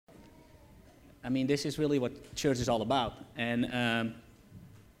I mean, this is really what church is all about. And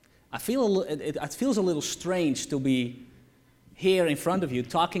it feels a little strange to be here in front of you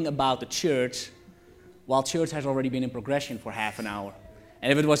talking about the church while church has already been in progression for half an hour.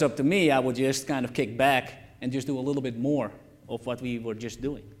 And if it was up to me, I would just kind of kick back and just do a little bit more of what we were just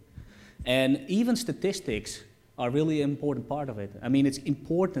doing. And even statistics are really an important part of it. I mean, it's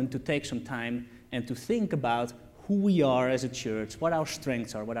important to take some time and to think about who we are as a church, what our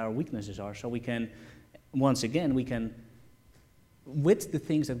strengths are, what our weaknesses are, so we can, once again, with the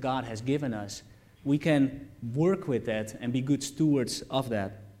things that God has given us, we can work with that and be good stewards of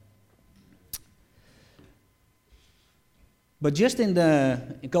that. But just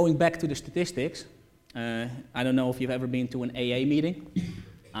going back to the statistics, I don't know if you've ever been to an AA meeting.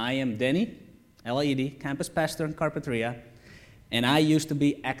 I am Danny, LED, campus pastor in Carpinteria, and I used to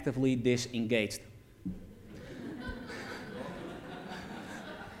be actively disengaged.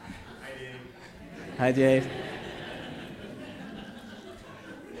 Hi, Dave.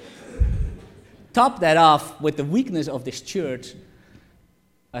 Top that off with the weakness of this church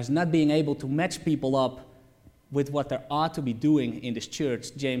as not being able to match people up with what they ought to be doing in this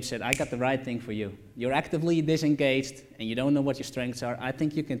church. James said, I got the right thing for you. You're actively disengaged and you don't know what your strengths are. I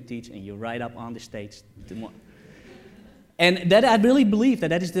think you can teach, and you're right up on the stage. And that I really believe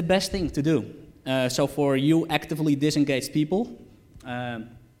that is the best thing to do. So for you actively disengaged people,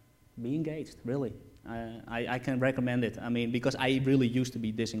 be engaged, really. I can recommend it. I mean, because I really used to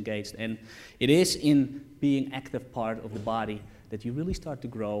be disengaged. And it is in being active part of the body that you really start to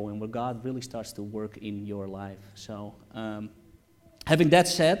grow and where God really starts to work in your life. So, having that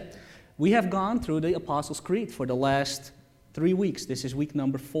said, we have gone through the Apostles' Creed for the last 3 weeks. This is week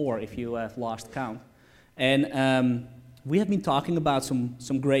number 4, if you have lost count. And we have been talking about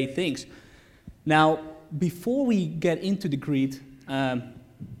some great things. Now, before we get into the creed,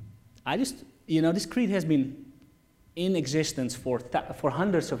 this creed has been in existence for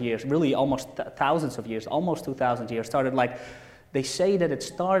hundreds of years, really almost thousands of years, almost 2,000 years. They say that it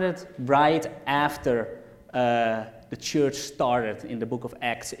started right after the church started in the book of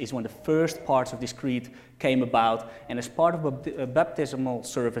Acts, is when the first parts of this creed came about. And as part of baptismal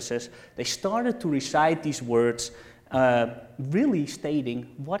services, they started to recite these words, really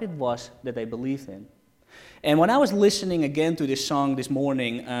stating what it was that they believed in. And when I was listening again to this song this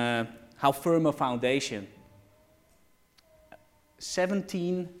morning, How Firm a Foundation,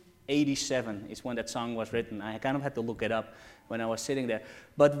 1787 is when that song was written. I kind of had to look it up when I was sitting there.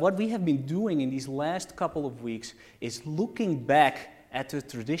 But what we have been doing in these last couple of weeks is looking back at the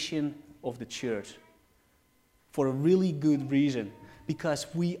tradition of the church for a really good reason. Because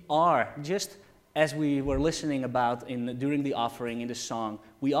we are, just as we were listening about during the offering in the song,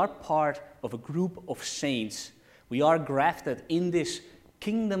 we are part of a group of saints. We are grafted in this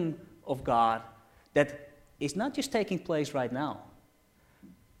kingdom of God that is not just taking place right now,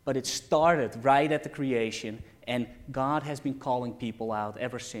 but it started right at the creation, and God has been calling people out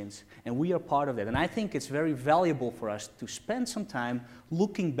ever since, and we are part of that. And I think it's very valuable for us to spend some time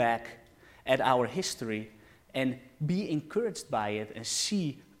looking back at our history and be encouraged by it and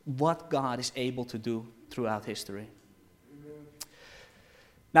see what God is able to do throughout history. Amen.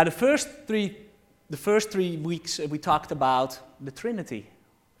 Now, the first three weeks we talked about the Trinity.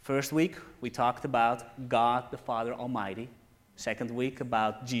 First week we talked about God the Father Almighty. Second week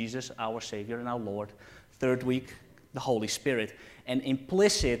about Jesus, our Savior and our Lord. Third week, the Holy Spirit. And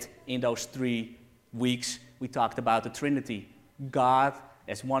implicit in those 3 weeks, we talked about the Trinity. God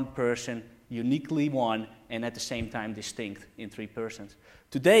as one person, uniquely one, and at the same time distinct in 3 persons.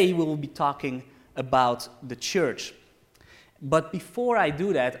 Today we will be talking about the church. But before I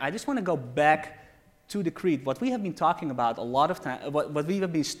do that, I just want to go back to the creed. What we have been talking about a lot of time, what we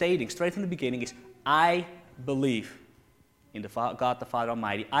have been stating straight from the beginning is, I believe in God the Father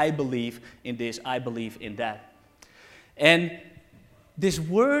Almighty. I believe in this, I believe in that. And this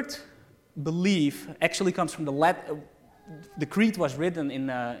word believe actually comes from the Latin. The creed was written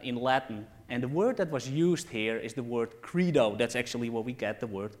in Latin, and the word that was used here is the word credo. That's actually where we get the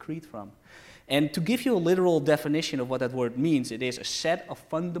word creed from. And to give you a literal definition of what that word means, it is a set of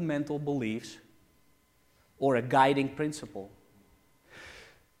fundamental beliefs or a guiding principle.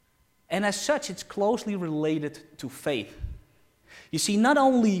 And as such, it's closely related to faith. You see, not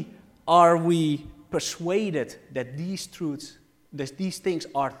only are we persuaded that these truths, that these things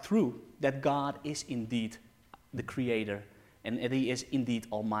are true, that God is indeed the Creator, and that He is indeed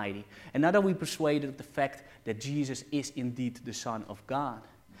Almighty. And not are we persuaded of the fact that Jesus is indeed the Son of God,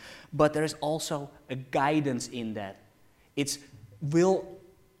 but there is also a guidance in that.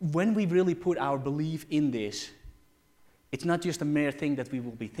 When we really put our belief in this, it's not just a mere thing that we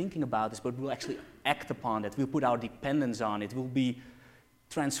will be thinking about this, but we'll actually act upon it. We'll put our dependence on it. We'll be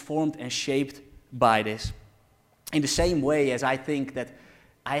transformed and shaped by this. In the same way as I think that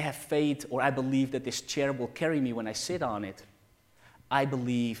I have faith, or I believe that this chair will carry me when I sit on it, I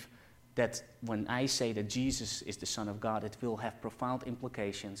believe that when I say that Jesus is the Son of God, it will have profound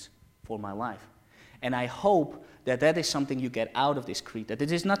implications for my life. And I hope that that is something you get out of this creed, that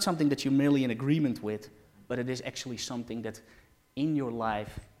it is not something that you're merely in agreement with, but it is actually something that in your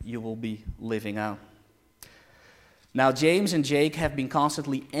life you will be living out. Now, James and Jake have been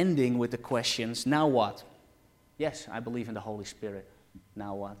constantly ending with the questions, now what? Yes, I believe in the Holy Spirit.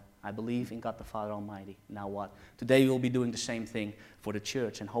 Now what? I believe in God the Father Almighty. Now what? Today we'll be doing the same thing for the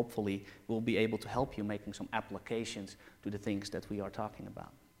church, and hopefully we'll be able to help you making some applications to the things that we are talking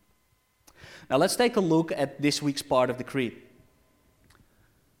about. Now let's take a look at this week's part of the creed.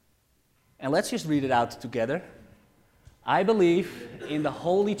 And let's just read it out together. I believe in the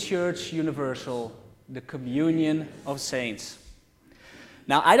Holy Church Universal, the communion of saints.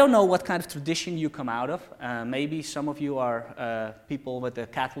 Now, I don't know what kind of tradition you come out of. Maybe some of you are people with a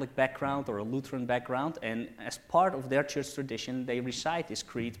Catholic background or a Lutheran background, and as part of their church tradition, they recite this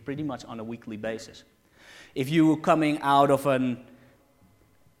creed pretty much on a weekly basis. If you are coming out of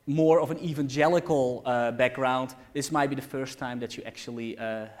more of an evangelical background, this might be the first time that you actually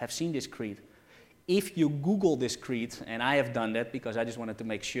have seen this creed. If you Google this creed, and I have done that because I just wanted to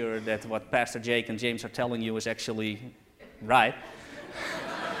make sure that what Pastor Jake and James are telling you is actually right.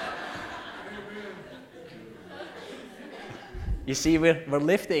 You see, we're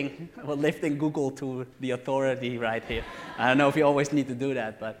lifting Google to the authority right here. I don't know if you always need to do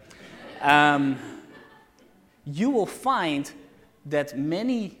that, but you will find that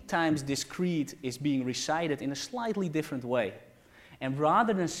many times this creed is being recited in a slightly different way. And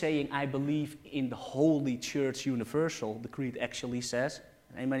rather than saying, I believe in the Holy Church Universal, the creed actually says,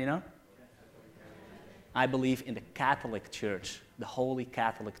 anybody know? I believe in the Catholic Church, the Holy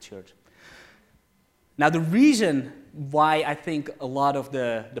Catholic Church. Now, the reason why I think a lot of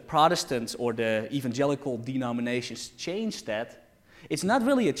the Protestants or the evangelical denominations changed that, it's not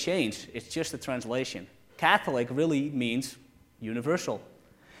really a change, it's just a translation. Catholic really means universal.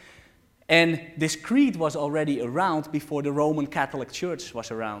 And this creed was already around before the Roman Catholic Church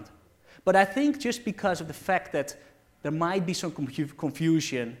was around. But I think just because of the fact that there might be some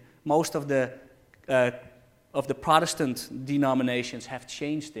confusion, most of the Protestant denominations have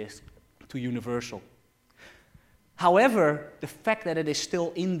changed this to universal. However, the fact that it is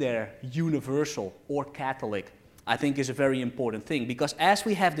still in there, universal or Catholic, I think is a very important thing. Because as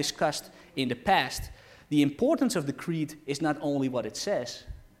we have discussed in the past, the importance of the creed is not only what it says,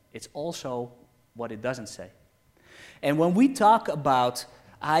 it's also what it doesn't say. And when we talk about,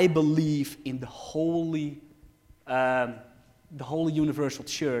 I believe in the Holy Universal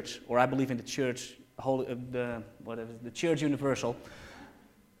Church, or I believe in the Church, the Church Universal,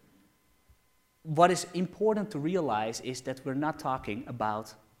 what is important to realize is that we're not talking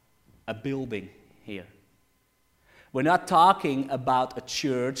about a building here. We're not talking about a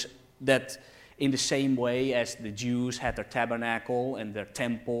church that, in the same way as the Jews had their tabernacle and their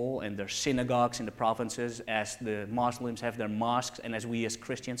temple and their synagogues in the provinces, as the Muslims have their mosques, and as we as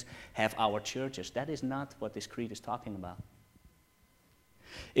Christians have our churches. That is not what this creed is talking about.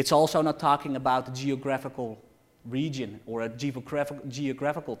 It's also not talking about the geographical region or a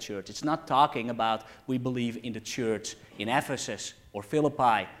geographical church. It's not talking about we believe in the church in Ephesus or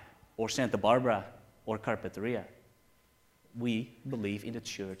Philippi or Santa Barbara or Carpinteria. We believe in the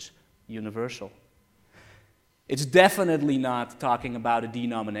church universal. It's definitely not talking about a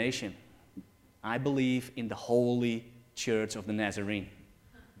denomination. I believe in the Holy Church of the Nazarene.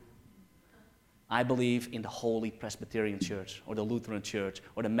 I believe in the Holy Presbyterian Church or the Lutheran Church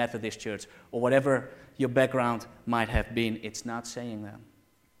or the Methodist Church or whatever your background might have been. It's not saying that.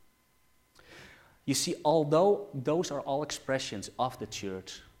 You see, although those are all expressions of the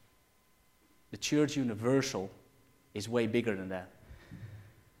church universal is way bigger than that.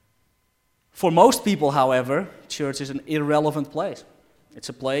 For most people, however, church is an irrelevant place. It's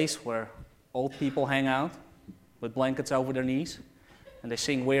a place where old people hang out with blankets over their knees and they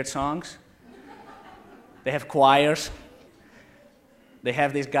sing weird songs. They have choirs. They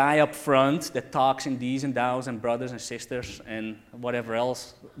have this guy up front that talks in these and thous and brothers and sisters and whatever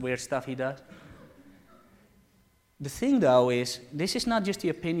else weird stuff he does. The thing, though, is this is not just the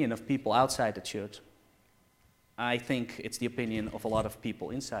opinion of people outside the church. I think it's the opinion of a lot of people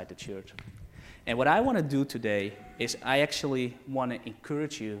inside the church. And what I want to do today is I actually want to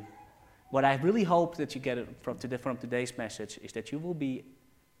encourage you. What I really hope that you get from today's message is that you will be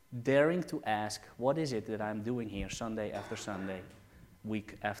daring to ask, what is it that I'm doing here Sunday after Sunday,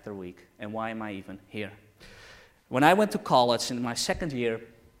 week after week, and why am I even here? When I went to college in my second year,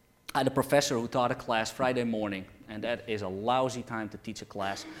 I had a professor who taught a class Friday morning, and that is a lousy time to teach a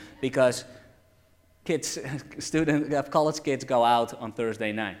class because college kids go out on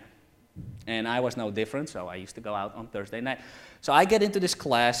Thursday night. And I was no different, so I used to go out on Thursday night. So I get into this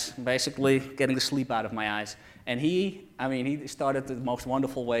class, basically getting the sleep out of my eyes. And he started the most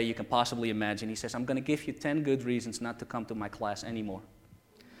wonderful way you can possibly imagine. He says, I'm going to give you 10 good reasons not to come to my class anymore.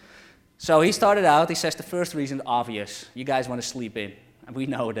 So he started out, he says the first reason, obvious. You guys want to sleep in. And we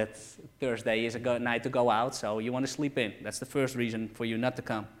know that Thursday is a good night to go out, so you want to sleep in. That's the first reason for you not to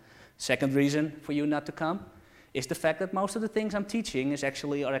come. Second reason for you not to come is the fact that most of the things I'm teaching are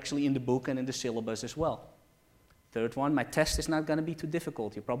actually in the book and in the syllabus as well. Third one, my test is not going to be too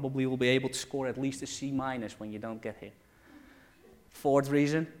difficult. You probably will be able to score at least a C- when you don't get here. Fourth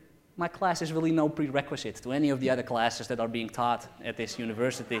reason, my class is really no prerequisite to any of the other classes that are being taught at this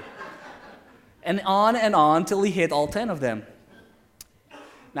university. And on till he hit all 10 of them.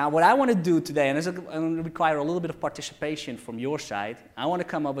 Now, what I want to do today, and this will require a little bit of participation from your side, I want to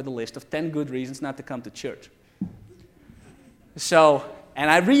come up with a list of 10 good reasons not to come to church. So, and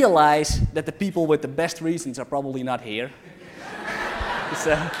I realize that the people with the best reasons are probably not here.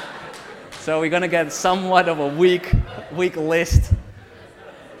 So we're going to get somewhat of a weak list.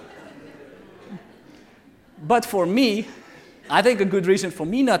 But for me, I think a good reason for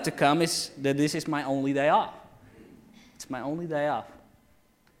me not to come is that this is my only day off. It's my only day off.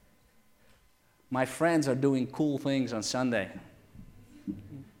 My friends are doing cool things on Sunday.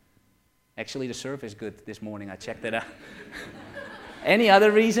 Actually, the surf is good this morning. I checked it out. Any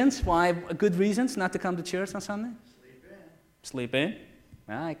other reasons? Why good reasons not to come to church on Sunday? Sleep in.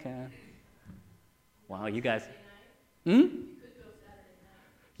 I can. Wow, you guys. You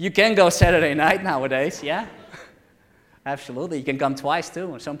can go Saturday night nowadays, yeah. Absolutely. You can come twice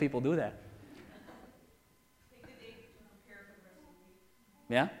too, and some people do that.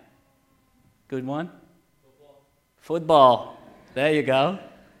 Yeah? Good one? Football. There you go.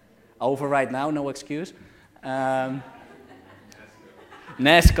 Over right now, no excuse.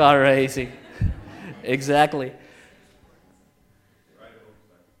 NASCAR racing. Exactly.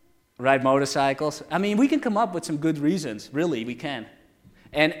 Ride motorcycles. I mean, we can come up with some good reasons. Really, we can.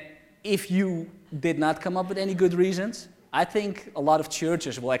 And if you did not come up with any good reasons, I think a lot of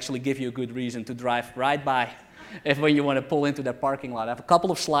churches will actually give you a good reason to drive right by when you want to pull into their parking lot. I have a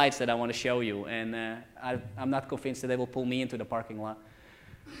couple of slides that I want to show you, and I'm not convinced that they will pull me into the parking lot.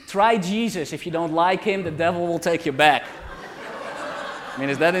 Try Jesus. If you don't like him, the devil will take you back. I mean,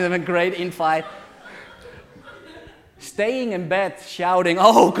 is that even a great invite? Staying in bed shouting,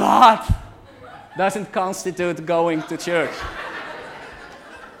 "Oh God," doesn't constitute going to church.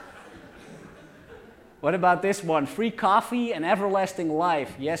 What about this one? Free coffee and everlasting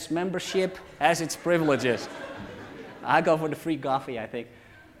life. Yes, membership has its privileges. I go for the free coffee, I think.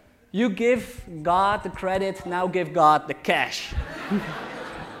 You give God the credit, now give God the cash.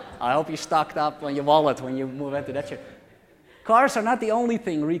 I hope you stocked up on your wallet when you move into that church. Cars are not the only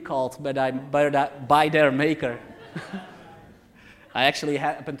thing recalled by their maker. I actually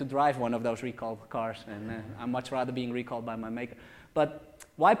happen to drive one of those recalled cars, and I'm much rather being recalled by my maker. But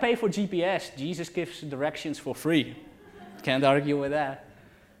why pay for GPS? Jesus gives directions for free. Can't argue with that.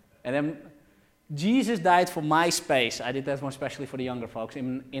 And then Jesus died for MySpace. I did that one especially for the younger folks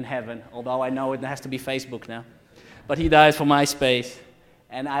in heaven, although I know it has to be Facebook now. But he died for MySpace,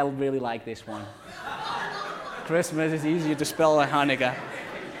 and I really like this one. Christmas is easier to spell than Hanukkah.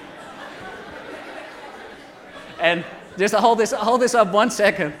 And just hold this up 1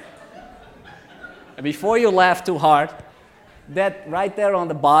 second. And before you laugh too hard, that right there on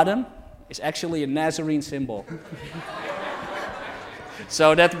the bottom is actually a Nazarene symbol.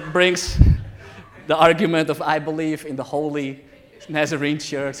 So that brings the argument of I believe in the holy Nazarene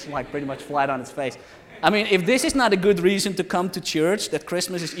church like pretty much flat on its face. I mean, if this is not a good reason to come to church, that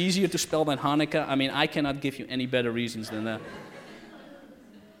Christmas is easier to spell than Hanukkah, I mean, I cannot give you any better reasons than that.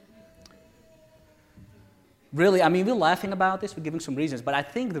 Really, I mean, we're laughing about this, we're giving some reasons, but I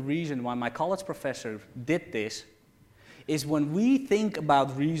think the reason why my college professor did this is when we think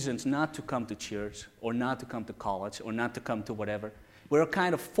about reasons not to come to church, or not to come to college, or not to come to whatever, we're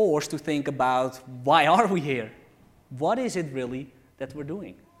kind of forced to think about, why are we here? What is it really that we're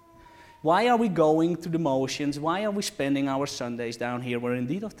doing? Why are we going through the motions? Why are we spending our Sundays down here where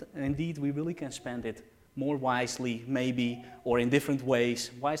indeed we really can spend it more wisely, maybe, or in different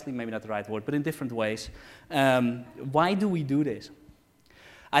ways? Wisely, maybe not the right word, but in different ways. Why do we do this?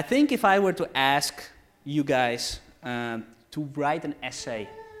 I think if I were to ask you guys to write an essay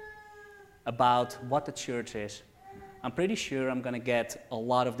about what the church is, I'm pretty sure I'm going to get a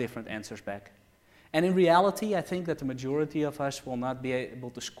lot of different answers back. And in reality, I think that the majority of us will not be able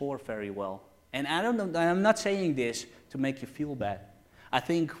to score very well. And I don't know, I'm not saying this to make you feel bad. I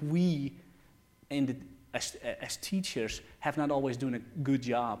think we, as teachers, have not always done a good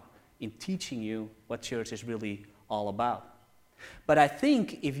job in teaching you what church is really all about. But I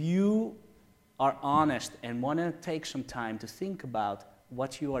think if you are honest and want to take some time to think about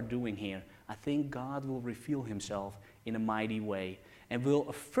what you are doing here, I think God will reveal himself in a mighty way and will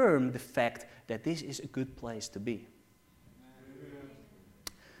affirm the fact that this is a good place to be.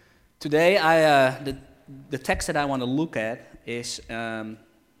 Today, the text that I want to look at is in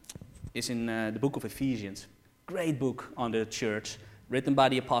the book of Ephesians. Great book on the church, written by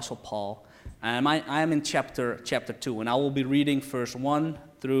the Apostle Paul. I am in chapter 2, and I will be reading verse 1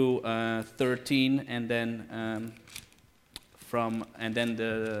 through 13, and then from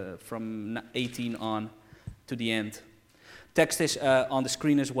 18 on to the end. Text is on the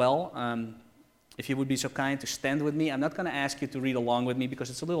screen as well. If you would be so kind to stand with me. I'm not going to ask you to read along with me because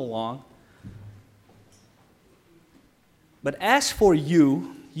it's a little long. But as for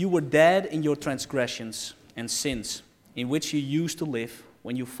you, you were dead in your transgressions and sins, in which you used to live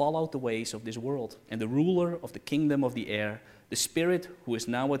when you followed the ways of this world, and the ruler of the kingdom of the air, the Spirit who is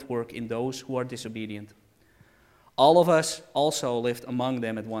now at work in those who are disobedient. All of us also lived among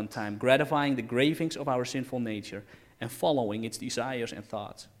them at one time, gratifying the cravings of our sinful nature and following its desires and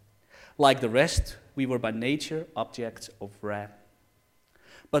thoughts. Like the rest, we were by nature objects of wrath.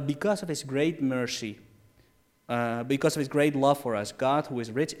 But because of his great mercy, because of his great love for us, God, who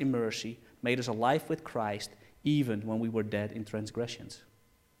is rich in mercy, made us alive with Christ, even when we were dead in transgressions.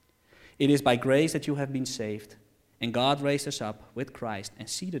 It is by grace that you have been saved, and God raised us up with Christ and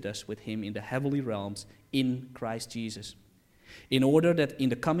seated us with him in the heavenly realms in Christ Jesus, in order that in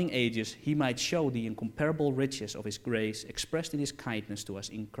the coming ages he might show the incomparable riches of his grace expressed in his kindness to us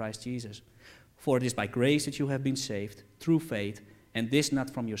in Christ Jesus. For it is by grace that you have been saved, through faith, and this not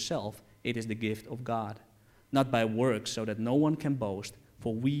from yourself, it is the gift of God, not by works, so that no one can boast,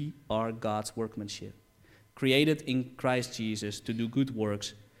 for we are God's workmanship, created in Christ Jesus to do good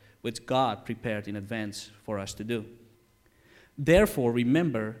works, which God prepared in advance for us to do. Therefore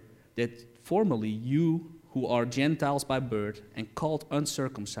remember that formerly you who are Gentiles by birth and called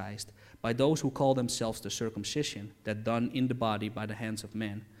uncircumcised by those who call themselves the circumcision that done in the body by the hands of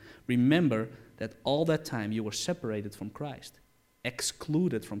men, remember that all that time you were separated from Christ,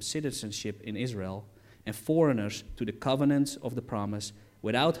 excluded from citizenship in Israel, and foreigners to the covenants of the promise,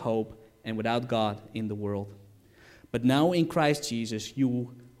 without hope and without God in the world. But now in Christ Jesus,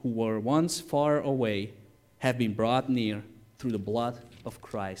 you who were once far away have been brought near through the blood of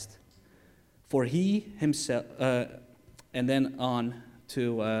Christ. For he himself, and then on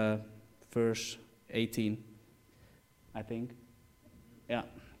to verse 18, I think. Yeah,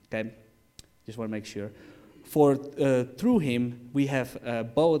 okay, just want to make sure. For through him we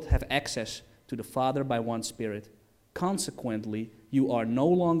have both have access to the Father by one Spirit. Consequently, you are no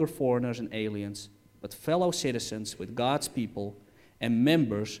longer foreigners and aliens, but fellow citizens with God's people and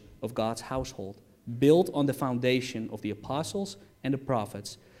members of God's household, built on the foundation of the apostles and the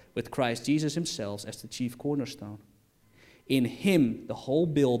prophets, with Christ Jesus himself as the chief cornerstone. In him, the whole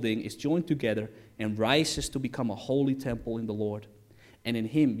building is joined together and rises to become a holy temple in the Lord. And in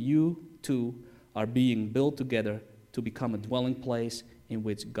him, you too are being built together to become a dwelling place in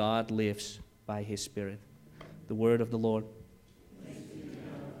which God lives by his Spirit. The word of the Lord.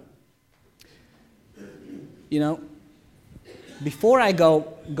 You know, before I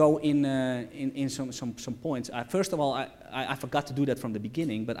go in some points, first of all, I forgot to do that from the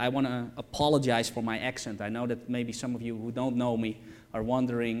beginning, but I want to apologize for my accent. I know that maybe some of you who don't know me are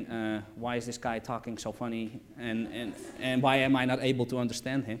wondering, why is this guy talking so funny, and why am I not able to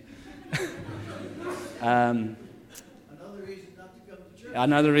understand him? Another reason not to come to church.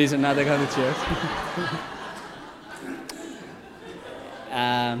 Another reason not to come to church.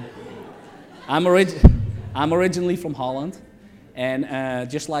 I'm originally from Holland, and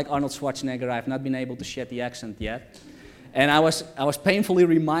just like Arnold Schwarzenegger, I've not been able to shed the accent yet. And I was painfully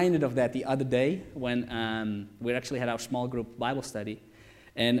reminded of that the other day when we actually had our small group Bible study.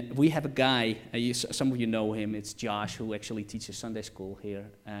 And we have a guy, some of you know him, it's Josh, who actually teaches Sunday school here.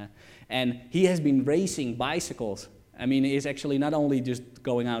 And he has been racing bicycles. I mean, he's actually not only just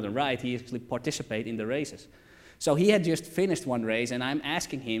going out and ride, he actually participates in the races. So he had just finished one race, and I'm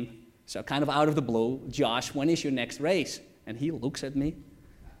asking him, so kind of out of the blue, Josh, when is your next race? And he looks at me,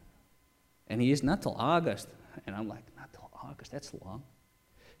 and he is not till August. And I'm like, not till August, that's long.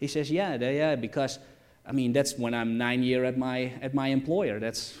 He says, yeah, because I mean, that's when I'm 9 years at my employer.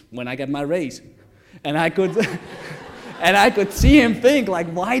 That's when I get my raise. And I could and I could see him think, like,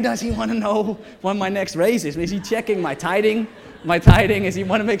 why does he want to know what my next raise is? Is he checking my tithing? Is he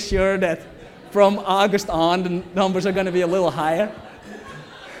want to make sure that from August on the numbers are going to be a little higher?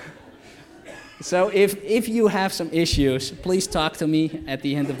 So if you have some issues, please talk to me at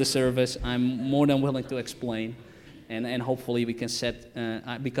the end of the service. I'm more than willing to explain, and hopefully we can set,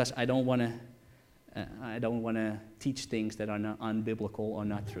 because I don't want to teach things that are not unbiblical or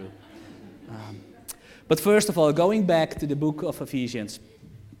not true. But first of all, going back to the book of Ephesians,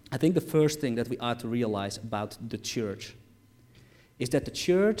 I think the first thing that we ought to realize about the church is that the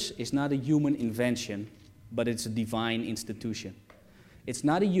church is not a human invention, but it's a divine institution. It's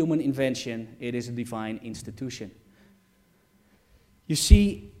not a human invention, it is a divine institution. You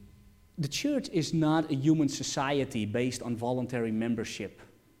see, the church is not a human society based on voluntary membership,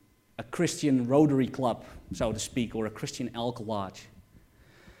 a Christian Rotary Club, so to speak, or a Christian Elk Lodge.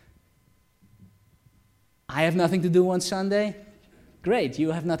 I have nothing to do on Sunday. Great,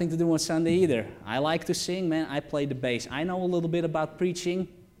 you have nothing to do on Sunday either. I like to sing, man. I play the bass. I know a little bit about preaching.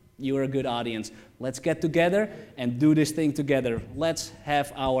 You're a good audience. Let's get together and do this thing together. Let's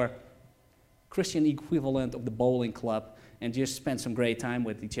have our Christian equivalent of the bowling club and just spend some great time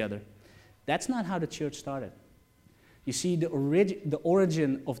with each other. That's not how the church started. You see, the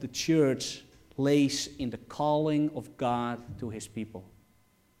origin of the church lays in the calling of God to His people.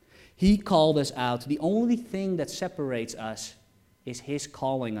 He called us out. The only thing that separates us is His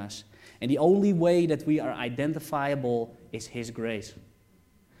calling us. And the only way that we are identifiable is His grace.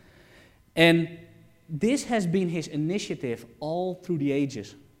 And this has been His initiative all through the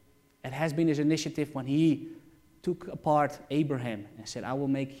ages. It has been His initiative when He took apart Abraham and said, I will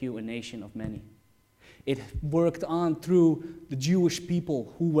make you a nation of many. It worked on through the Jewish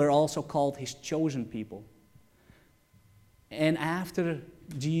people who were also called His chosen people. And after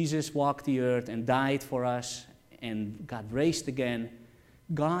Jesus walked the earth and died for us and got raised again,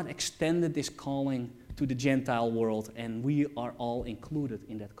 God extended this calling to the Gentile world, and we are all included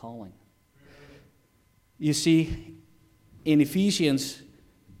in that calling. You see, in Ephesians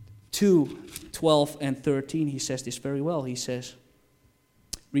 2:12 and 13, he says this very well. He says,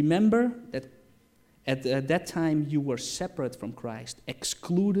 remember that at that time you were separate from Christ,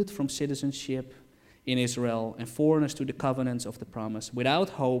 excluded from citizenship in Israel, and foreigners to the covenants of the promise, without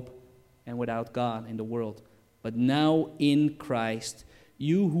hope and without God in the world. But now in Christ,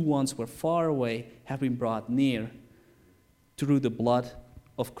 you who once were far away have been brought near through the blood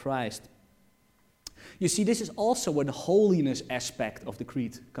of Christ. You see, this is also where the holiness aspect of the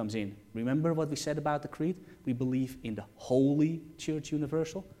creed comes in. Remember what we said about the creed? We believe in the Holy Church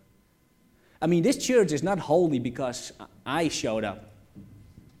Universal. I mean, this church is not holy because I showed up.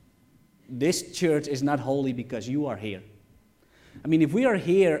 This church is not holy because you are here. I mean, if we are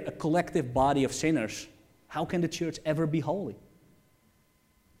here, a collective body of sinners, how can the church ever be holy?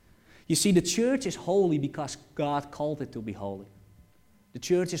 You see, the church is holy because God called it to be holy. The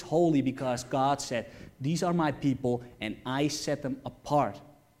church is holy because God said, these are my people and I set them apart,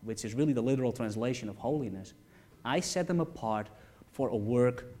 which is really the literal translation of holiness. I set them apart for a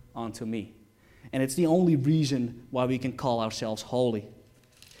work unto me. And it's the only reason why we can call ourselves holy.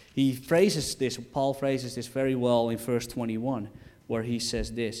 Paul phrases this very well in verse 21, where he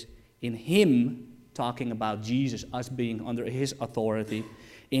says this, in Him, talking about Jesus, us being under His authority,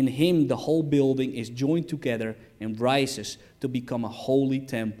 in Him the whole building is joined together and rises to become a holy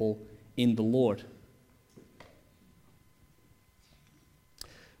temple in the Lord.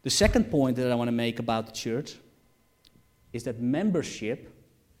 The second point that I want to make about the church is that membership,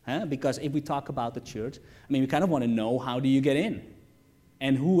 because if we talk about the church, I mean, we kind of want to know, how do you get in?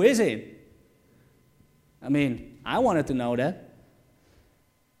 And who is it? I mean, I wanted to know that.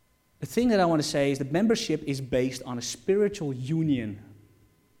 The thing that I want to say is that membership is based on a spiritual union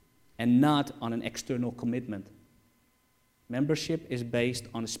and not on an external commitment. Membership is based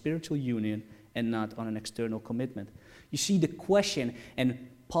on a spiritual union and not on an external commitment. You see the question, and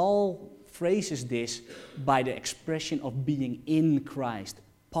Paul phrases this by the expression of being in Christ,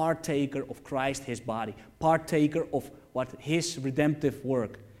 partaker of Christ, His body, partaker of what His redemptive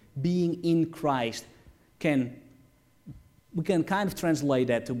work, being in Christ, we can kind of translate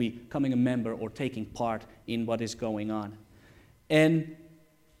that to becoming a member or taking part in what is going on. And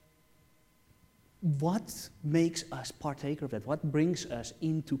what makes us partaker of that? What brings us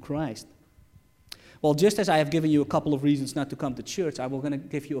into Christ? Well, just as I have given you a couple of reasons not to come to church, I'm going to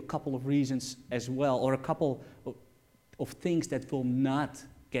give you a couple of reasons as well, or a couple of things that will not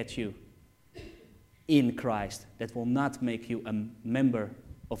get you in Christ, that will not make you a member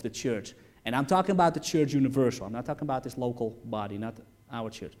of the church. And I'm talking about the church universal. I'm not talking about this local body, not our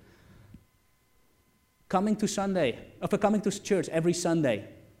church. Coming to church every Sunday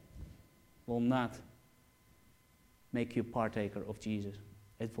will not make you partaker of Jesus.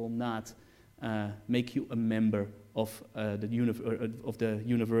 It will not make you a member of the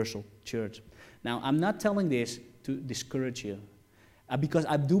universal church. Now, I'm not telling this to discourage you, because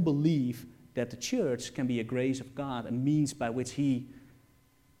I do believe that the church can be a grace of God, a means by which He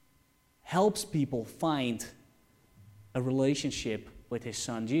helps people find a relationship with His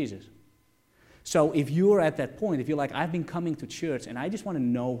Son, Jesus. So if you're at that point, if you're like, I've been coming to church and I just want to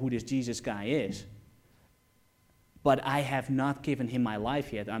know who this Jesus guy is, but I have not given Him my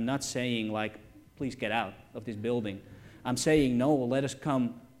life yet, I'm not saying like, please get out of this building. I'm saying, no, let us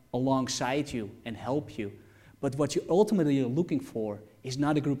come alongside you and help you. But what you ultimately are looking for is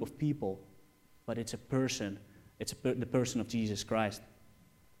not a group of people, but it's a person. It's the person of Jesus Christ.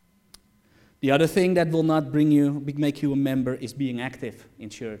 The other thing that will not make you a member is being active in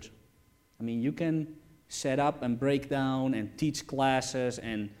church. I mean, you can set up and break down and teach classes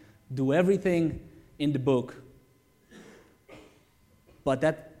and do everything in the book, but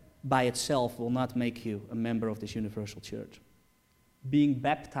that by itself will not make you a member of this universal church. Being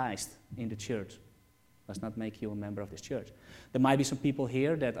baptized in the church does not make you a member of this church. There might be some people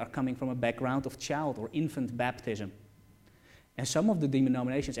here that are coming from a background of child or infant baptism. And some of the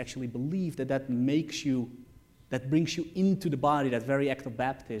denominations actually believe that brings you into the body, that very act of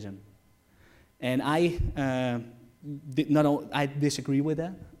baptism. And I disagree with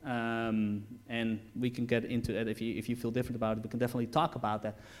that. And we can get into that if you feel different about it. We can definitely talk about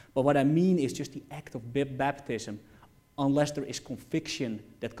that. But what I mean is just the act of baptism, unless there is conviction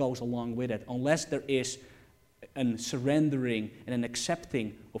that goes along with it, unless there is a surrendering and an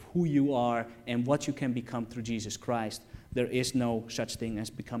accepting of who you are and what you can become through Jesus Christ, there is no such thing as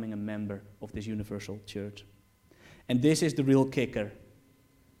becoming a member of this universal church. And this is the real kicker.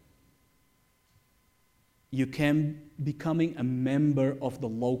 Becoming a member of the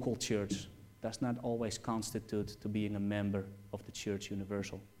local church does not always constitute to being a member of the church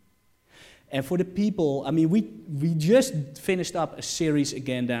universal. And for the people, I mean, we just finished up a series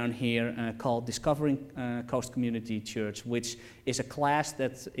again down here called Discovering Coast Community Church, which is a class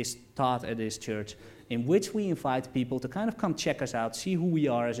that is taught at this church, in which we invite people to kind of come check us out, see who we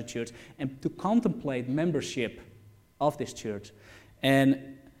are as a church, and to contemplate membership of this church.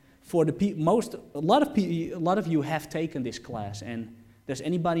 And for the a lot of you have taken this class, and does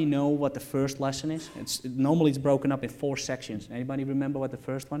anybody know what the first lesson is? Normally it's broken up in 4 sections. Anybody remember what the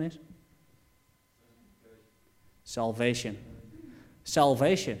first one is? Salvation.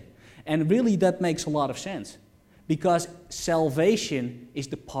 Salvation. And really that makes a lot of sense, because salvation is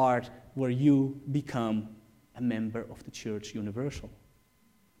the part where you become a member of the church universal.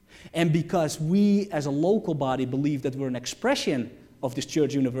 And because we as a local body believe that we're an expression of this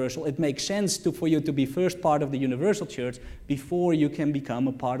church universal, it makes sense for you to be first part of the universal church before you can become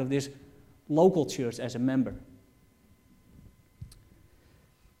a part of this local church as a member.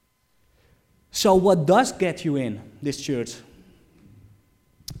 So what does get you in this church?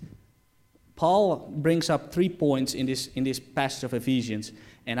 Paul brings up 3 points in this passage of Ephesians,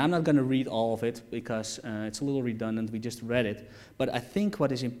 and I'm not going to read all of it because it's a little redundant. We just read it. But I think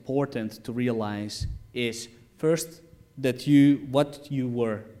what is important to realize is, first, that what you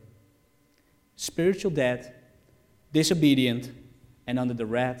were: spiritual dead, disobedient, and under the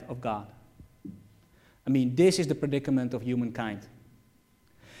wrath of God. I mean, this is the predicament of humankind.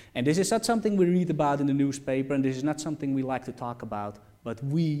 And this is not something we read about in the newspaper, and this is not something we like to talk about, but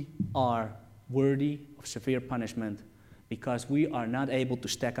we are worthy of severe punishment because we are not able to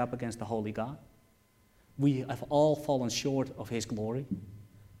stack up against the holy God. We have all fallen short of His glory,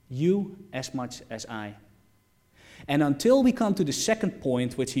 you as much as I. And until we come to the second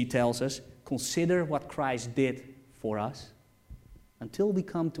point, which he tells us, consider what Christ did for us, until we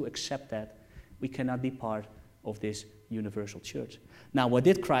come to accept that, we cannot be part of this universal church. Now, what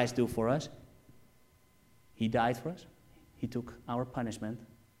did Christ do for us? He died for us. He took our punishment,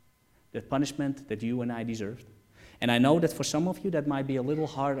 the punishment that you and I deserved. And I know that for some of you that might be a little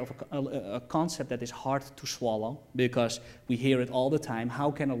hard of a concept that is hard to swallow, because we hear it all the time. How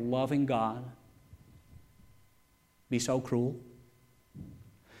can a loving God be so cruel?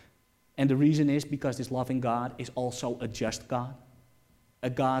 And the reason is because this loving God is also a just God, a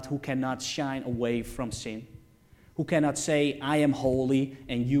God who cannot shine away from sin, who cannot say, I am holy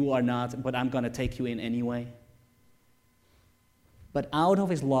and you are not, but I'm going to take you in anyway. But out of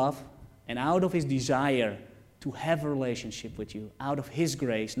His love and out of His desire to have a relationship with you, out of His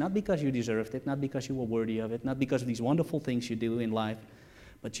grace, not because you deserved it, not because you were worthy of it, not because of these wonderful things you do in life,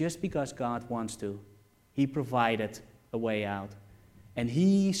 But just because God wants to, He provided a way out. And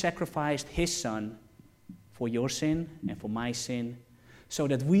He sacrificed His Son for your sin and for my sin, so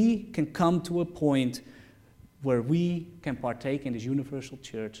that we can come to a point where we can partake in this universal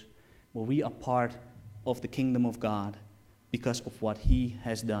church, where we are part of the kingdom of God because of what He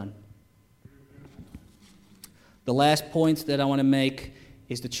has done. The last point that I want to make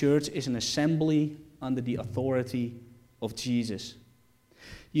is the church is an assembly under the authority of Jesus.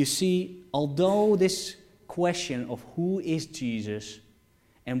 You see, although this question of who is Jesus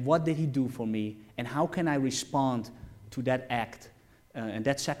and what did He do for me and how can I respond to that act and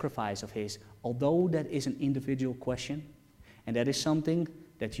that sacrifice of His, although that is an individual question, and that is something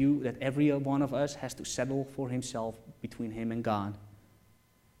that every one of us has to settle for himself between him and God,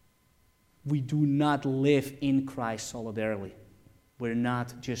 we do not live in Christ solidarily. We're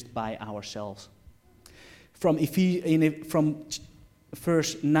not just by ourselves. From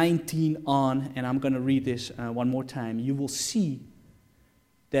verse 19 on, and I'm going to read this one more time, you will see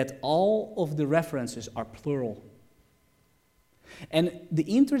that all of the references are plural. And the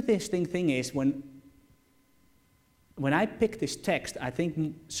interesting thing is, when I picked this text, I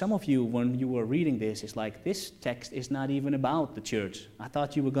think some of you, when you were reading this, is like, this text is not even about the church. I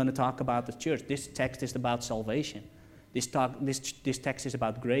thought you were going to talk about the church. This text is about salvation. This text is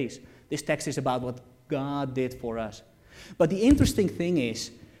about grace. This text is about what God did for us. But the interesting thing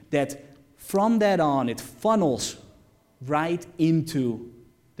is that from that on, it funnels right into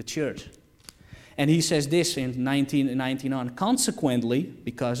the church. And he says this in 19 on, consequently,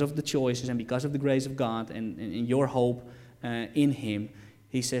 because of the choices and because of the grace of God and your hope in Him,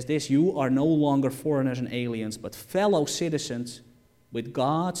 he says this, you are no longer foreigners and aliens, but fellow citizens with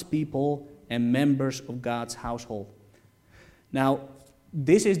God's people and members of God's household. Now,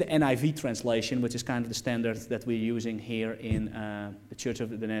 this is the NIV translation, which is kind of the standard that we're using here in the Church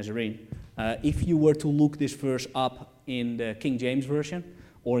of the Nazarene. If you were to look this verse up in the King James Version,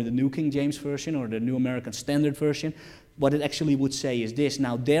 or the New King James Version, or the New American Standard Version, what it actually would say is this,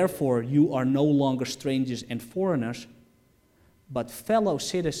 now therefore you are no longer strangers and foreigners, but fellow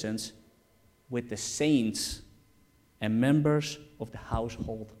citizens with the saints and members of the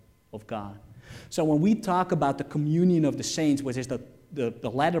household of God. So when we talk about the communion of the saints, which is the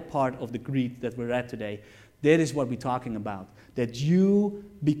latter part of the Greek that we read today, that is what we're talking about. That you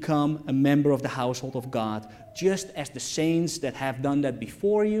become a member of the household of God, just as the saints that have done that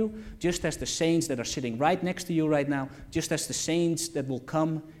before you, just as the saints that are sitting right next to you right now, just as the saints that will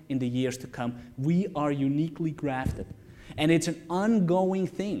come in the years to come. We are uniquely grafted. And it's an ongoing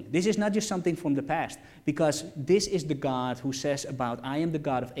thing. This is not just something from the past, because this is the God who says about, I am the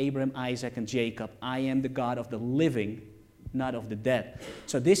God of Abraham, Isaac, and Jacob. I am the God of the living, not of the dead.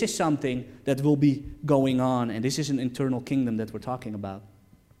 So this is something that will be going on, and this is an internal kingdom that we're talking about.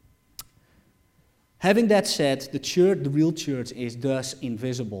 Having that said, the church, the real church, is thus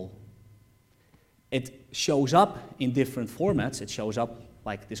invisible. It shows up in different formats. It shows up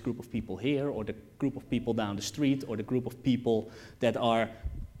like this group of people here, or the group of people down the street, or the group of people that are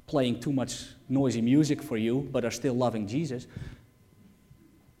playing too much noisy music for you, but are still loving Jesus.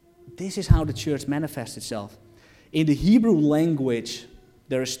 This is how the church manifests itself. In the Hebrew language,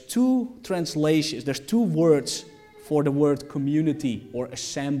 there's two translations, there's two words for the word community or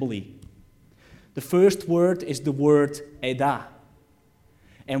assembly. The first word is the word edah.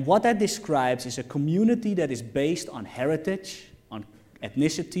 And what that describes is a community that is based on heritage, on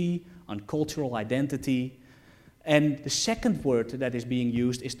ethnicity, on cultural identity. And the second word that is being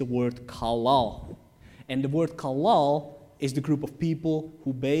used is the word kalal. And the word kalal is the group of people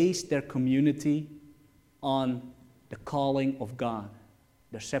who base their community on the calling of God.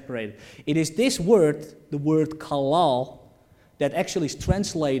 They're separated. It is this word, the word kalal, that actually is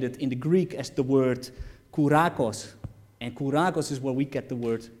translated in the Greek as the word kurakos. And kurakos is where we get the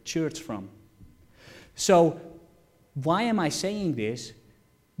word church from. So, why am I saying this?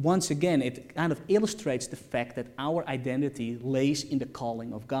 Once again, it kind of illustrates the fact that our identity lays in the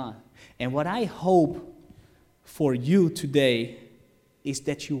calling of God. And what I hope for you today is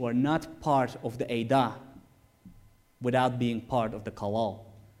that you are not part of the edah without being part of the kalal.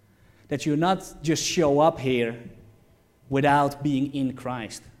 That you not just show up here without being in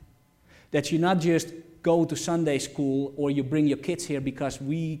Christ. That you not just go to Sunday school or you bring your kids here because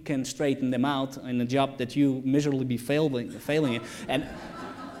we can straighten them out in a job that you miserably failing in.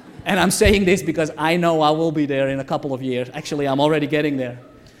 And I'm saying this because I know I will be there in a couple of years. Actually, I'm already getting there.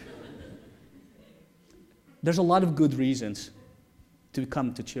 There's a lot of good reasons to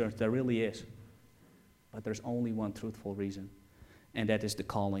come to church. There really is. But there's only one truthful reason. And that is the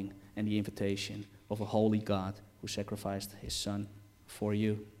calling and the invitation of a holy God who sacrificed His Son for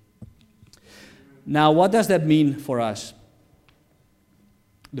you. Now, what does that mean for us?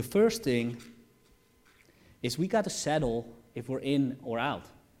 The first thing is we got to settle if we're in or out.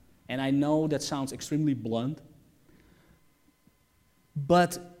 And I know that sounds extremely blunt,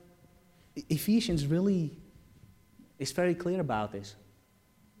 but Ephesians really is very clear about this.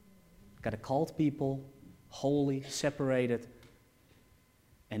 Got a called people, holy, separated,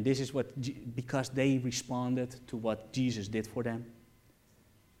 and this is because they responded to what Jesus did for them.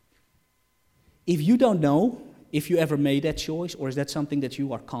 If you don't know if you ever made that choice, or is that something that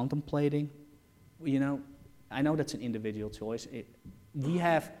you are contemplating, I know that's an individual choice.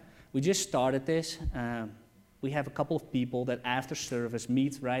 We just started this. We have a couple of people that after service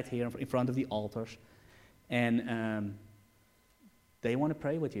meet right here in front of the altars, and they want to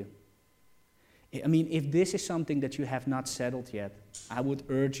pray with you. I mean, if this is something that you have not settled yet, I would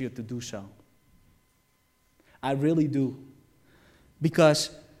urge you to do so. I really do.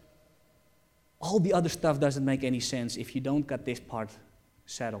 Because all the other stuff doesn't make any sense if you don't got this part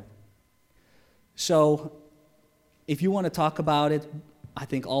settled. So, if you want to talk about it, I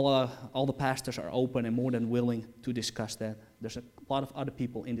think all the pastors are open and more than willing to discuss that. There's a lot of other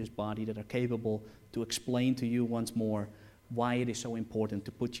people in this body that are capable to explain to you once more why it is so important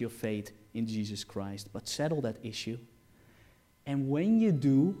to put your faith in Jesus Christ. But settle that issue. And when you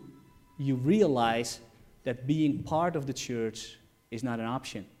do, you realize that being part of the church is not an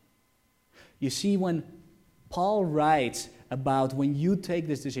option. You see, when Paul writes about when you take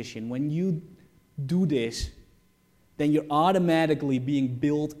this decision, when you do this, then you're automatically being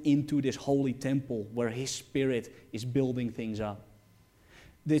built into this holy temple where His Spirit is building things up.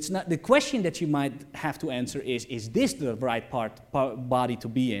 It's not, the question that you might have to answer is this the right body to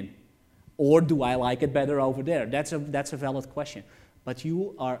be in? Or do I like it better over there? That's a valid question. But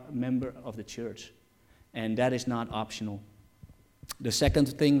you are a member of the church, and that is not optional. The second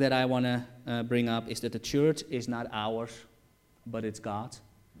thing that I want to bring up is that the church is not ours, but it's God's.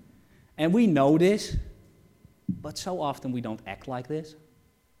 And we know this, but so often we don't act like this.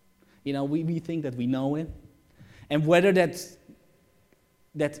 We think that we know it. And whether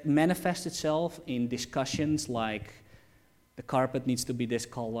that manifests itself in discussions like the carpet needs to be this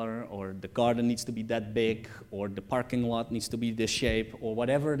color, or the garden needs to be that big, or the parking lot needs to be this shape, or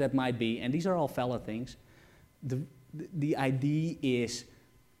whatever that might be, and these are all valid things, the idea is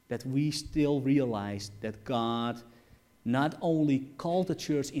that we still realize that God not only called the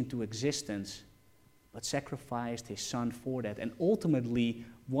church into existence, but sacrificed His Son for that, and ultimately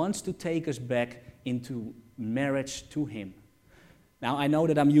wants to take us back into marriage to Him. Now, I know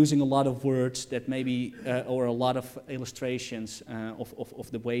that I'm using a lot of words that maybe, or a lot of illustrations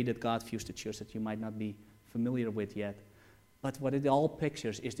of the way that God views the church that you might not be familiar with yet. But what it all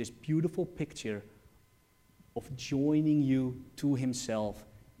pictures is this beautiful picture of joining you to Himself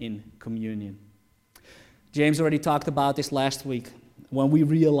in communion. James already talked about this last week. When we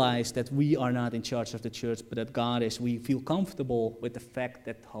realize that we are not in charge of the church, but that God is, we feel comfortable with the fact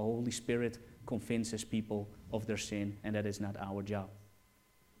that the Holy Spirit convinces people of their sin, and that is not our job.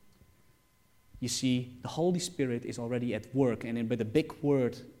 You see, the Holy Spirit is already at work, and with a big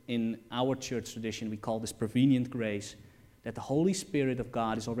word in our church tradition, we call this prevenient grace, that the Holy Spirit of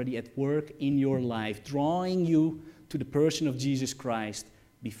God is already at work in your life, drawing you to the person of Jesus Christ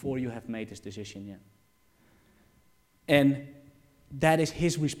before you have made this decision yet. And that is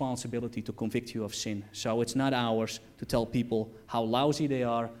His responsibility to convict you of sin. So it's not ours to tell people how lousy they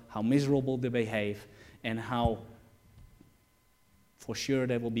are, how miserable they behave, and how for sure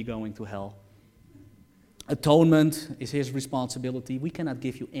they will be going to hell. Atonement is His responsibility. We cannot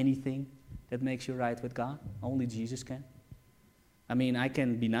give you anything that makes you right with God. Only Jesus can. I mean, I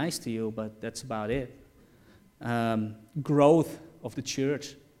can be nice to you, but that's about it. Growth of the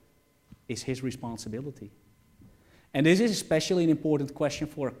church is His responsibility. And this is especially an important question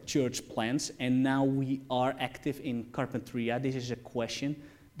for church plants, and now we are active in Carpinteria. This is a question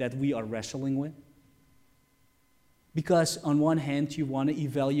that we are wrestling with. Because on one hand, you want to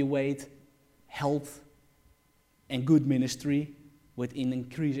evaluate health and good ministry with an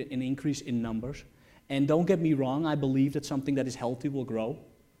increase in numbers. And don't get me wrong, I believe that something that is healthy will grow.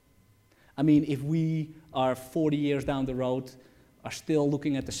 I mean, if we are 40 years down the road, are still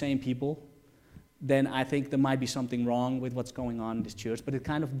looking at the same people, then I think there might be something wrong with what's going on in this church. But it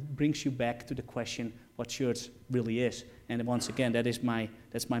kind of brings you back to the question what church really is. And once again, that's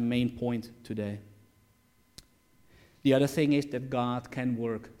my main point today. The other thing is that God can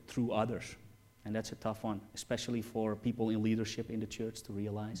work through others. And that's a tough one, especially for people in leadership in the church to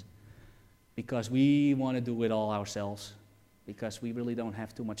realize. Because we want to do it all ourselves. Because we really don't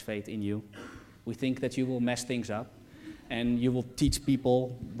have too much faith in you. We think that you will mess things up. and you will teach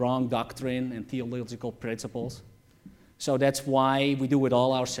people wrong doctrine and theological principles. So that's why we do it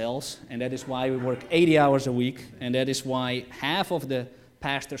all ourselves, and that is why we work 80 hours a week, and that is why half of the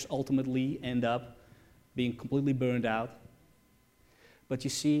pastors ultimately end up being completely burned out. But you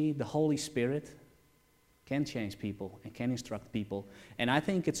see, the Holy Spirit can change people and can instruct people. And I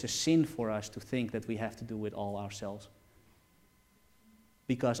think it's a sin for us to think that we have to do it all ourselves.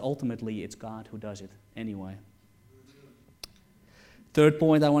 Because ultimately it's God who does it anyway. Third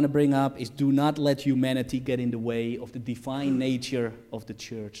point I want to bring up is do not let humanity get in the way of the divine nature of the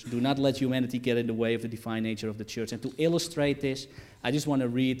church. Do not let humanity get in the way of the divine nature of the church. And to illustrate this, I just want to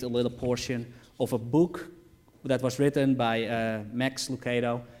read a little portion of a book that was written by Max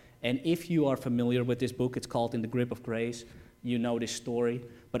Lucado. And if you are familiar with this book, it's called In the Grip of Grace. You know this story.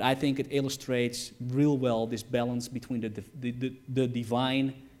 But I think it illustrates real well this balance between the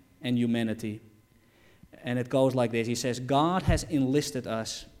divine and humanity. And it goes like this. He says, God has enlisted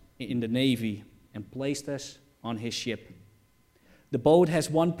us in the Navy and placed us on his ship. The boat has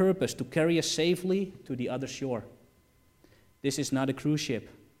one purpose, to carry us safely to the other shore. This is not a cruise ship.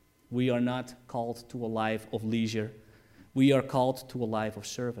 We are not called to a life of leisure. We are called to a life of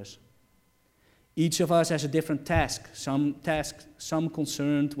service. Each of us has a different task. Some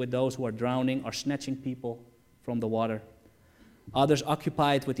concerned with those who are drowning or snatching people from the water. Others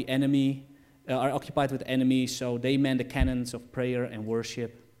occupied with the enemy, so they man the cannons of prayer and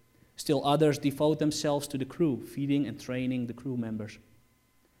worship. Still others devote themselves to the crew, feeding and training the crew members.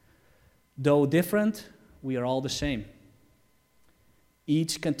 Though different, we are all the same.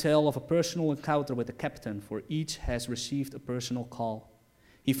 Each can tell of a personal encounter with the captain, for each has received a personal call.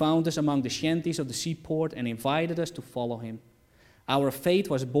 He found us among the shanties of the seaport and invited us to follow him. Our faith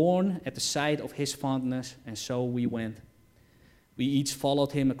was born at the sight of his fondness, and so we went. We each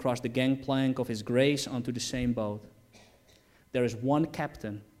followed him across the gangplank of his grace onto the same boat. There is one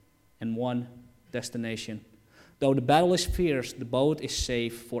captain and one destination. Though the battle is fierce, the boat is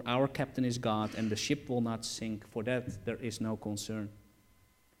safe, for our captain is God, and the ship will not sink. For that there is no concern.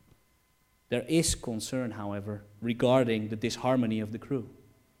 There is concern, however, regarding the disharmony of the crew.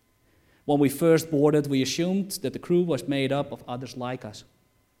 When we first boarded, we assumed that the crew was made up of others like us.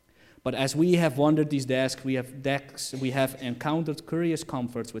 But as we have wandered these decks, we have encountered curious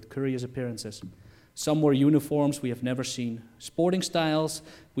comforts with curious appearances. Some wore uniforms we have never seen, sporting styles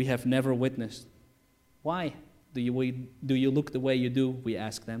we have never witnessed. Why do you look the way you do, we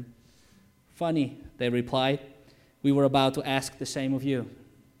asked them. Funny, they replied. We were about to ask the same of you.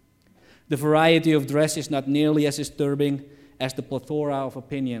 The variety of dress is not nearly as disturbing as the plethora of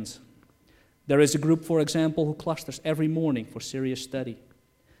opinions. There is a group, for example, who clusters every morning for serious study.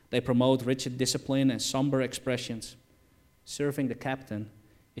 They promote rigid discipline and somber expressions. Serving the captain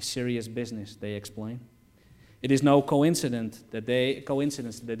is serious business, they explain. It is no coincidence that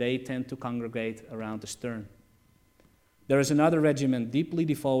they tend to congregate around the stern. There is another regiment deeply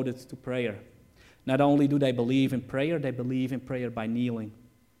devoted to prayer. Not only do they believe in prayer by kneeling.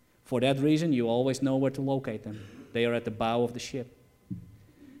 For that reason, you always know where to locate them. They are at the bow of the ship.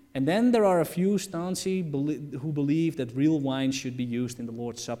 And then there are a few staunchly who believe that real wine should be used in the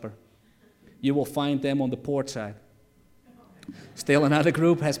Lord's Supper. You will find them on the port side. Still another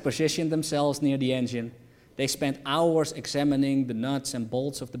group has positioned themselves near the engine. They spent hours examining the nuts and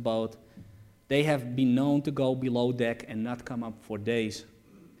bolts of the boat. They have been known to go below deck and not come up for days.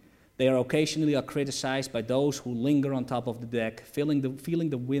 They are occasionally criticized by those who linger on top of the deck, feeling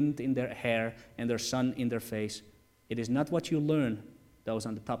the wind in their hair and the sun in their face. It is not what you learn, those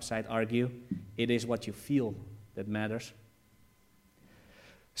on the top side argue. It is what you feel that matters.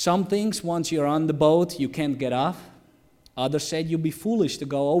 Some things, once you're on the boat, you can't get off. Others said you'd be foolish to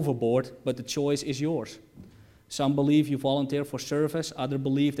go overboard, but the choice is yours. Some believe you volunteer for service. Others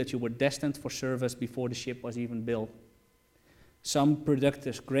believe that you were destined for service before the ship was even built. Some predict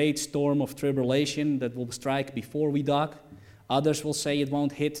a great storm of tribulation that will strike before we dock. Others will say it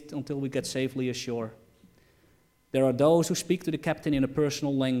won't hit until we get safely ashore. There are those who speak to the captain in a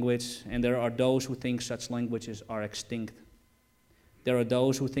personal language, and there are those who think such languages are extinct. There are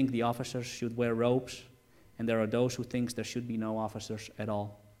those who think the officers should wear robes, and there are those who think there should be no officers at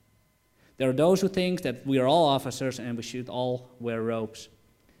all. There are those who think that we are all officers and we should all wear robes.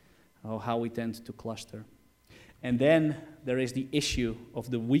 Oh, how we tend to cluster. And then there is the issue of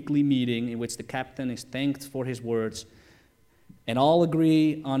the weekly meeting in which the captain is thanked for his words, and all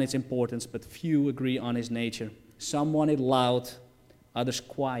agree on its importance, but few agree on his nature. Some want it loud, others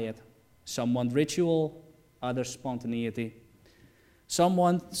quiet. Some want ritual, others spontaneity. Some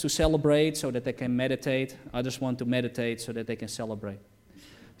want to celebrate so that they can meditate. Others want to meditate so that they can celebrate.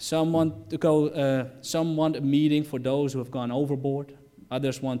 Some want a meeting for those who have gone overboard.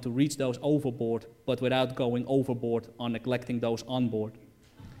 Others want to reach those overboard, but without going overboard on neglecting those on board.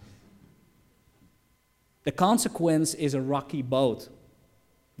 The consequence is a rocky boat.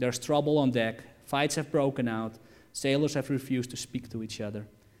 There's trouble on deck. Fights have broken out. Sailors have refused to speak to each other.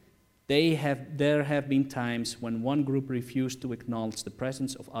 There have been times when one group refused to acknowledge the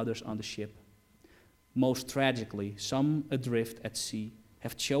presence of others on the ship. Most tragically, some adrift at sea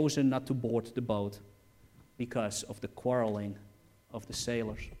have chosen not to board the boat because of the quarreling of the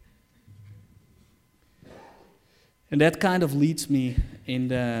sailors. And that kind of leads me in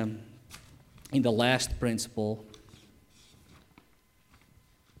the last principle,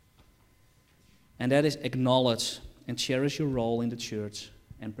 and that is acknowledge and cherish your role in the church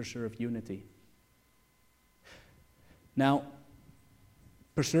and preserve unity. Now,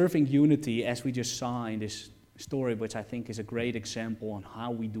 preserving unity, as we just saw in this story, which I think is a great example on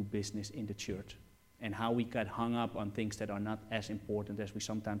how we do business in the church and how we get hung up on things that are not as important as we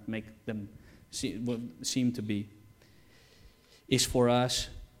sometimes make them seem to be, is for us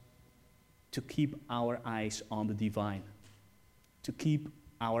to keep our eyes on the divine, to keep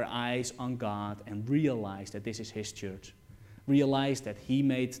our eyes on God and realize that this is His church. Realize that He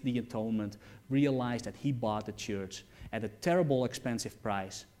made the atonement. Realize that He bought the church at a terrible expensive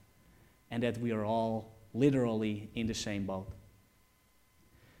price, and that we are all literally in the same boat.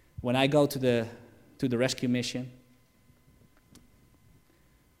 When I go to the rescue mission,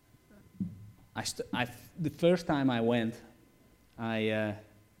 the first time I went, I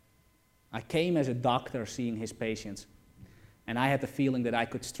came as a doctor seeing his patients, and I had the feeling that I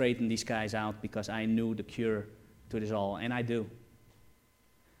could straighten these guys out because I knew the cure to this all, and I do.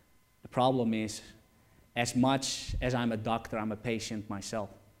 The problem is, as much as I'm a doctor, I'm a patient myself.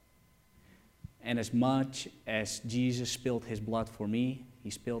 And as much as Jesus spilled His blood for me,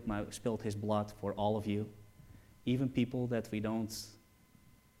 He spilled His blood for all of you, even people that we don't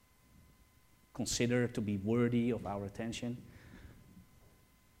consider to be worthy of our attention.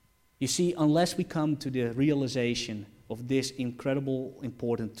 You see, unless we come to the realization of this incredible,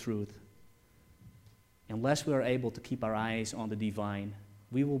 important truth, unless we are able to keep our eyes on the divine,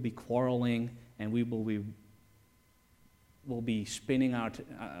 we will be quarreling and we will be spinning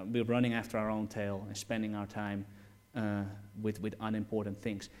we're running after our own tail and spending our time with unimportant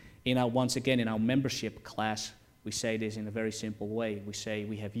things. Once again, in our membership class, we say this in a very simple way. We say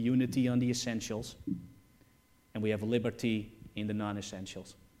we have unity on the essentials and we have liberty in the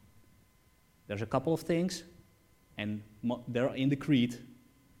non-essentials. There's a couple of things, and they're in the creed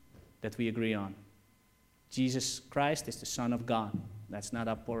that we agree on. Jesus Christ is the Son of God. That's not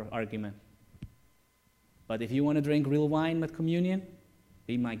up for argument. But if you want to drink real wine with communion,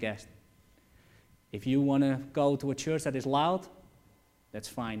 be my guest. If you want to go to a church that is loud, that's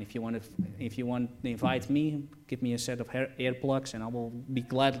fine. If you want to invite me, give me a set of earplugs and I will be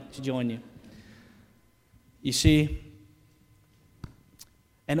glad to join you. You see,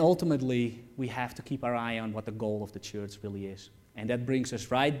 and ultimately, we have to keep our eye on what the goal of the church really is. And that brings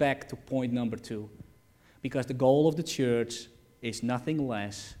us right back to point number 2. Because the goal of the church is nothing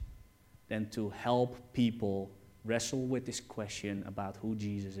less than to help people wrestle with this question about who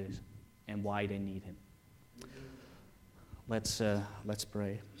Jesus is and why they need Him. Let's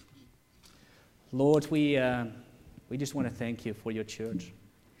pray. Lord, we just want to thank You for Your church.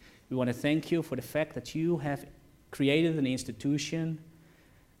 We want to thank You for the fact that You have created an institution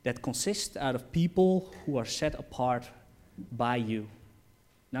that consists out of people who are set apart by You.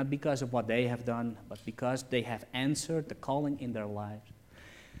 Not because of what they have done, but because they have answered the calling in their lives.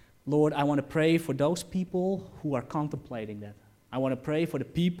 Lord, I want to pray for those people who are contemplating that. I want to pray for the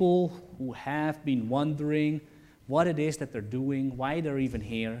people who have been wondering what it is that they're doing, why they're even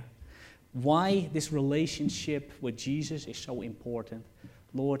here, why this relationship with Jesus is so important.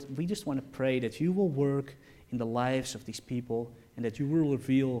 Lord, we just want to pray that You will work in the lives of these people and that You will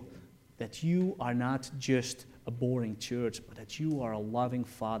reveal that You are not just a boring church, but that You are a loving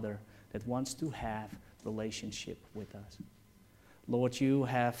Father that wants to have relationship with us. Lord, You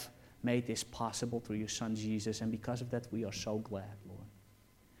have made this possible through Your Son Jesus, and because of that we are so glad, Lord.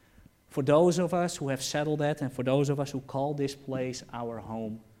 For those of us who have settled that, and for those of us who call this place our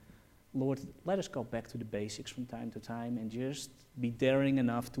home, Lord, let us go back to the basics from time to time and just be daring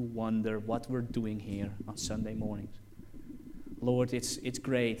enough to wonder what we're doing here on Sunday mornings. Lord, it's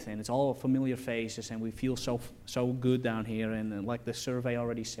great, and it's all familiar faces, and we feel so good down here, and like the survey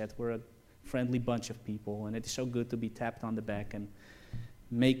already said, we're a friendly bunch of people, and it is so good to be tapped on the back and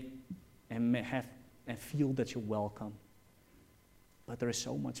feel that you're welcome. But there is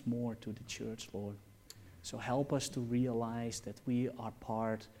so much more to the church, Lord. So help us to realize that we are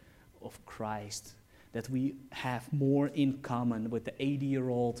part of Christ, that we have more in common with the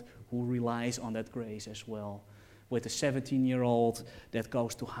 80-year-old who relies on that grace as well, with the 17-year-old that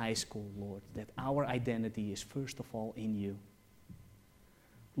goes to high school, Lord, that our identity is first of all in you.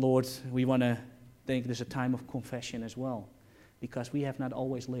 Lord, we want to think there's a time of confession as well, because we have not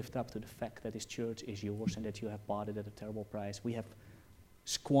always lived up to the fact that this church is yours and that you have bought it at a terrible price. We have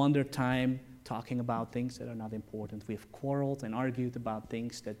squandered time talking about things that are not important. We have quarreled and argued about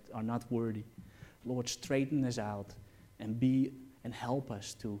things that are not worthy. Lord, straighten us out and help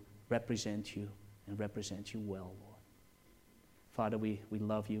us to represent you and represent you well, Lord. Father, we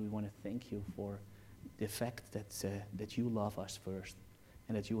love you. We want to thank you for the fact that you love us first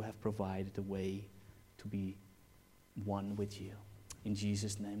and that you have provided a way to be one with you. In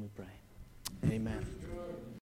Jesus' name we pray. Amen.